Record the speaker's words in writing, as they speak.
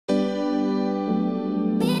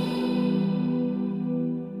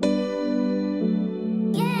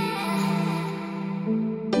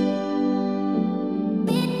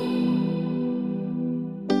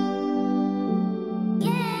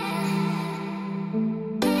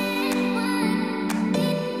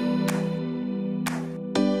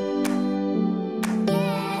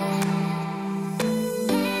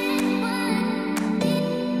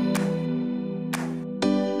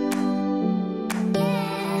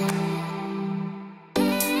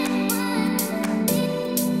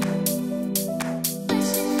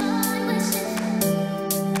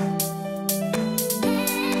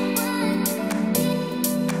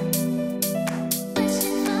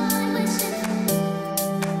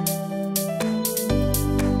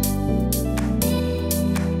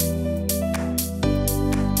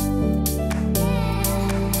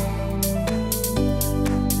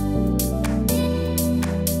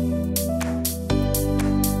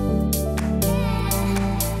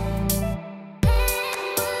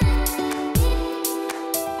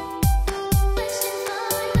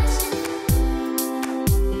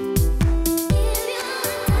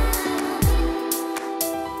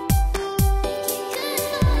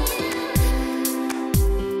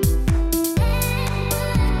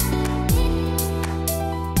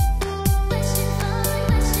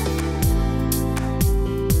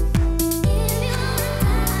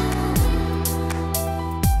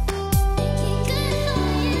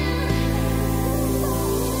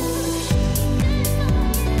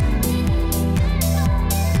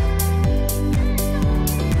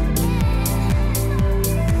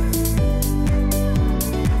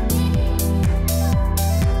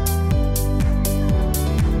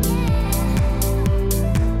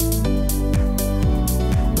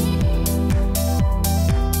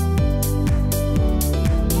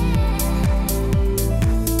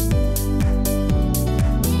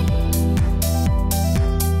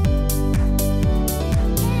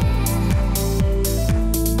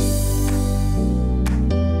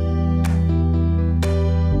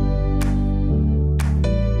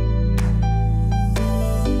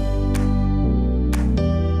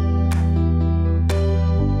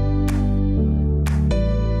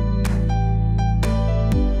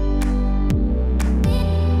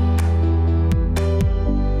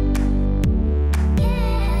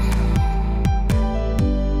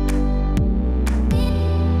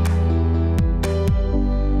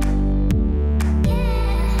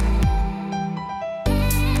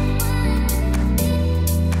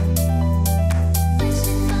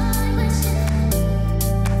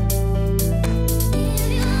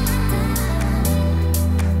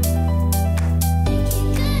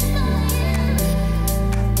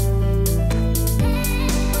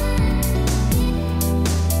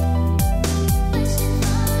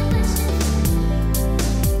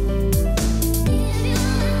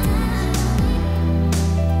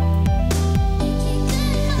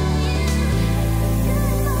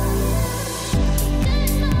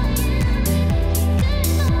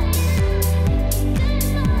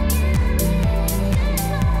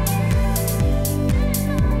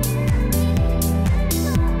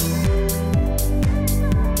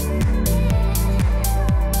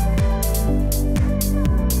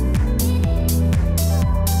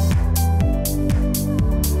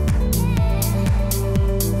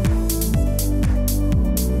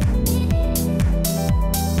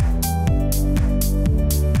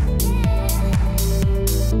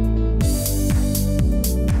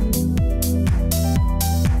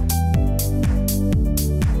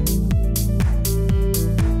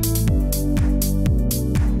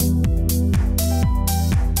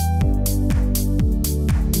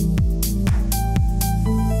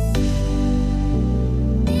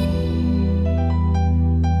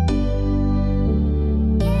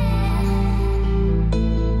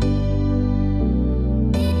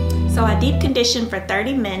So I deep condition for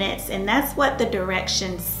 30 minutes, and that's what the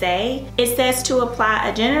directions say. It says to apply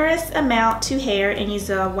a generous amount to hair and use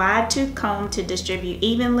a wide tooth comb to distribute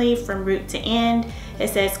evenly from root to end. It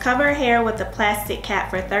says cover hair with a plastic cap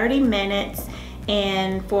for 30 minutes.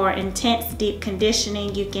 And for intense deep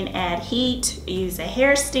conditioning, you can add heat, use a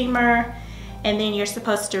hair steamer, and then you're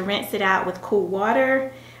supposed to rinse it out with cool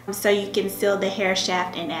water so you can seal the hair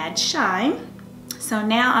shaft and add shine. So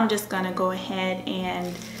now I'm just gonna go ahead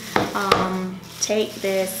and take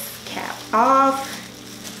this cap off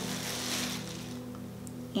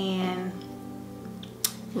and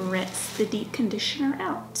rinse the deep conditioner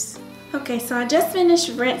out. Okay, so I just finished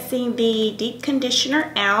rinsing the deep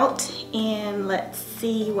conditioner out, and let's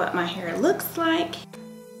see what my hair looks like.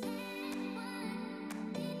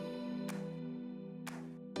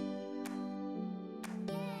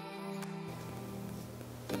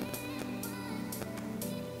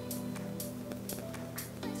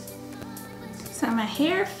 So my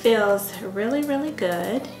hair feels really, really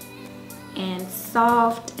good and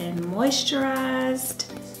soft and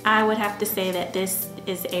moisturized. I would have to say that this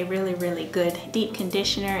is a really, really good deep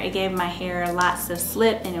conditioner. It gave my hair lots of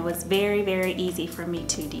slip, and it was very, very easy for me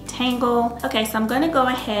to detangle. Okay, so I'm gonna go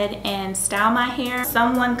ahead and style my hair.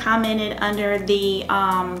 Someone commented under the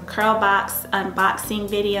Curlz unboxing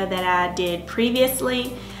video that I did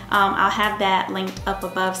previously. I'll have that linked up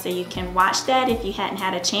above so you can watch that if you hadn't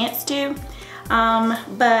had a chance to.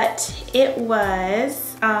 But it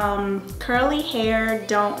was Curly Hair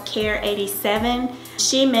Don't Care 87.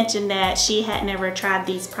 She mentioned that she had never tried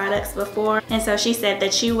these products before, and so she said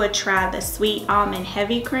that she would try the Sweet Almond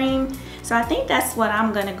Heavy Cream. So I think that's what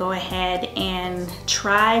I'm gonna go ahead and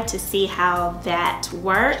try to see how that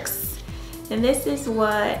works. And this is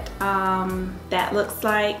what that looks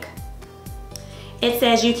like. It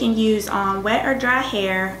says you can use on wet or dry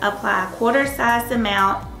hair, apply a quarter-sized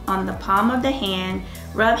amount on the palm of the hand,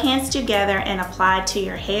 rub hands together and apply to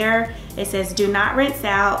your hair. It says do not rinse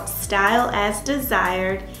out, style as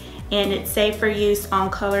desired, and it's safe for use on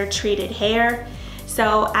color treated hair.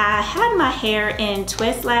 So I had my hair in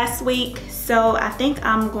twists last week, so I think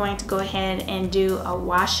I'm going to go ahead and do a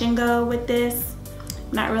wash and go with this.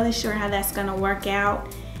 I'm not really sure how that's gonna work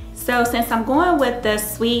out. So since I'm going with the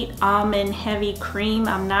Sweet Almond Heavy Cream,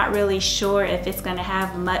 I'm not really sure if it's gonna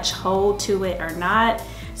have much hold to it or not.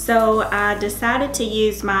 So I decided to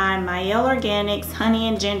use my Mielle Organics Honey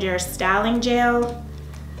and Ginger Styling Gel.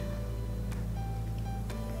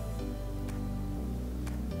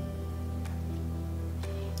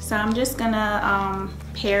 So I'm just gonna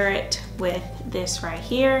pair it with this right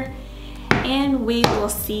here, and we will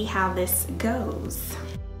see how this goes.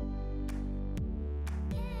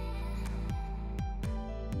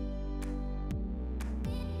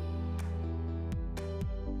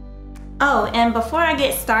 Oh, and before I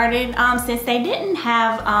get started, since they didn't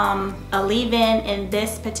have a leave-in in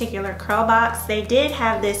this particular curl box, they did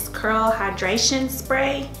have this curl hydration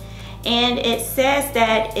spray, and it says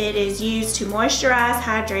that it is used to moisturize,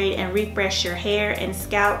 hydrate, and refresh your hair and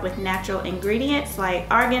scalp with natural ingredients like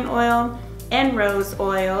argan oil and rose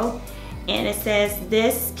oil. And it says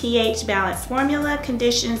this pH balanced formula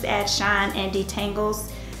conditions, adds shine, and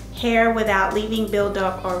detangles hair without leaving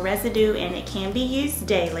buildup or residue, and it can be used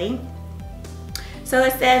daily. So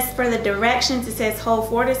it says for the directions, it says hold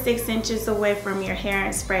 4 to 6 inches away from your hair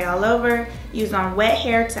and spray all over. Use on wet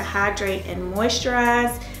hair to hydrate and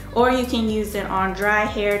moisturize, or you can use it on dry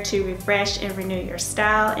hair to refresh and renew your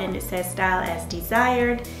style. And it says style as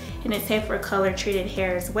desired, and it's safe for color treated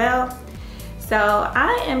hair as well. So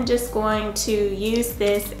I am just going to use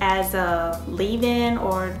this as a leave-in,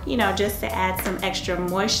 or just to add some extra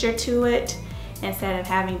moisture to it. Instead of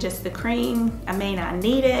having just the cream. I may not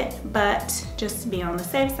need it, but just to be on the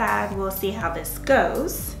safe side, we'll see how this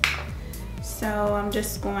goes. So I'm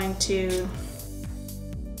just going to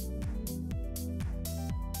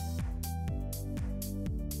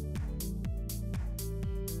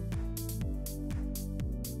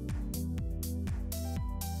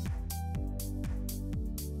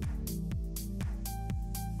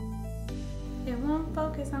it won't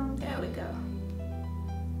focus on, there we go.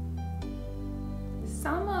 It's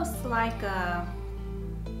almost like a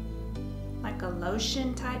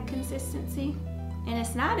lotion type consistency, and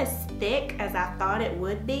it's not as thick as I thought it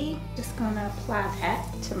would be. Just gonna apply that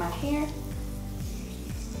to my hair.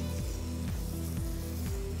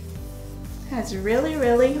 Has really,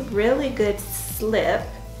 really, really good slip.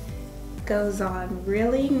 Goes on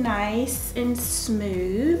really nice and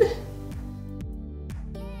smooth.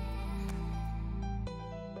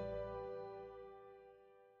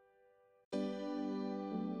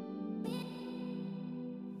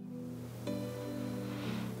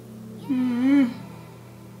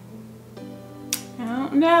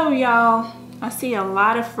 don't know, y'all. I see a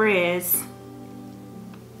lot of frizz.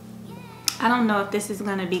 I don't know if this is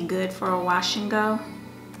gonna be good for a wash and go.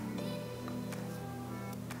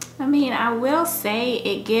 I mean, I will say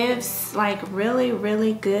it gives like really,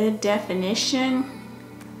 really good definition.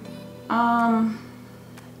 And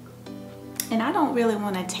I don't really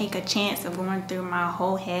want to take a chance of going through my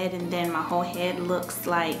whole head and then my whole head looks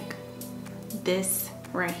like this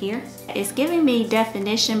right here. It's giving me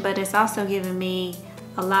definition, but it's also giving me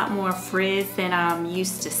a lot more frizz than I'm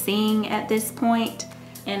used to seeing at this point.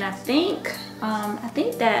 And I think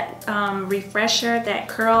that refresher, that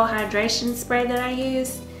curl hydration spray that I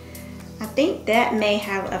used, I think that may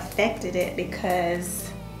have affected it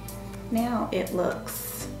because now it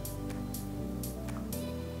looks,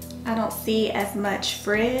 I don't see as much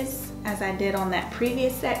frizz as I did on that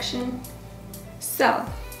previous section. So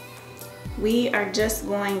we are just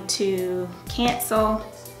going to cancel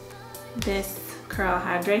this curl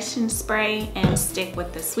hydration spray and stick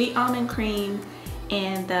with the sweet almond cream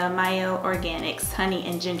and the Mayo Organics honey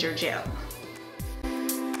and ginger gel.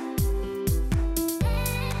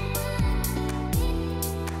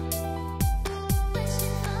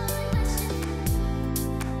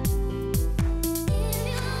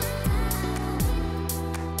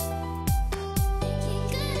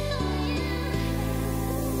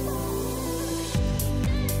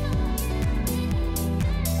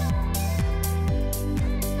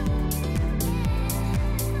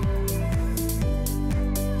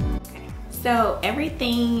 So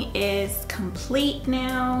everything is complete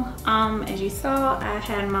now. As you saw, I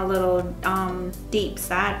had my little deep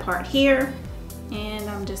side part here, and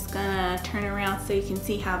I'm just gonna turn around so you can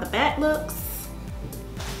see how the back looks.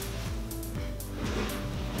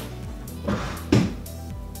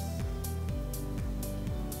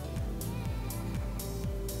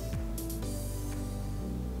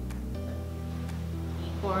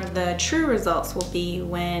 Or the true results will be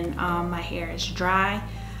when my hair is dry.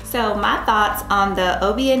 So my thoughts on the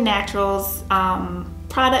OBIA Naturals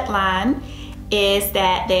product line is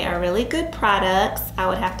that they are really good products. I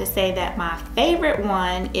would have to say that my favorite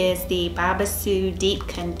one is the Babassu Deep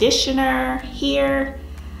Conditioner here.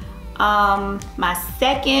 My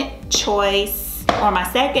second choice, or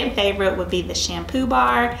my second favorite, would be the shampoo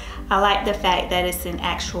bar. I like the fact that it's an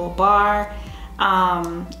actual bar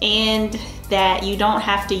and that you don't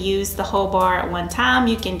have to use the whole bar at one time.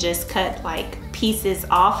 You can just cut like pieces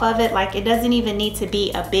off of it. Like, it doesn't even need to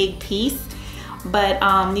be a big piece, but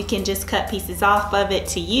you can just cut pieces off of it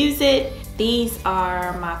to use it. These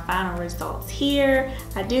are my final results here.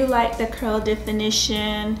 I do like the curl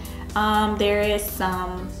definition. There is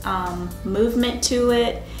some movement to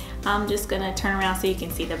it. I'm just gonna turn around so you can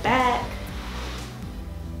see the back.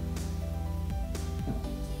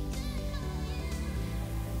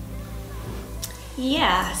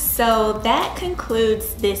 Yeah, so that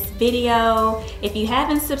concludes this video. If you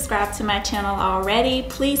haven't subscribed to my channel already,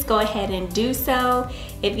 please go ahead and do so.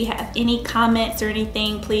 If you have any comments or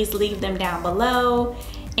anything, please leave them down below.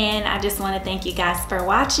 And I just want to thank you guys for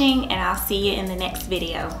watching, and I'll see you in the next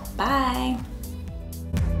video. Bye.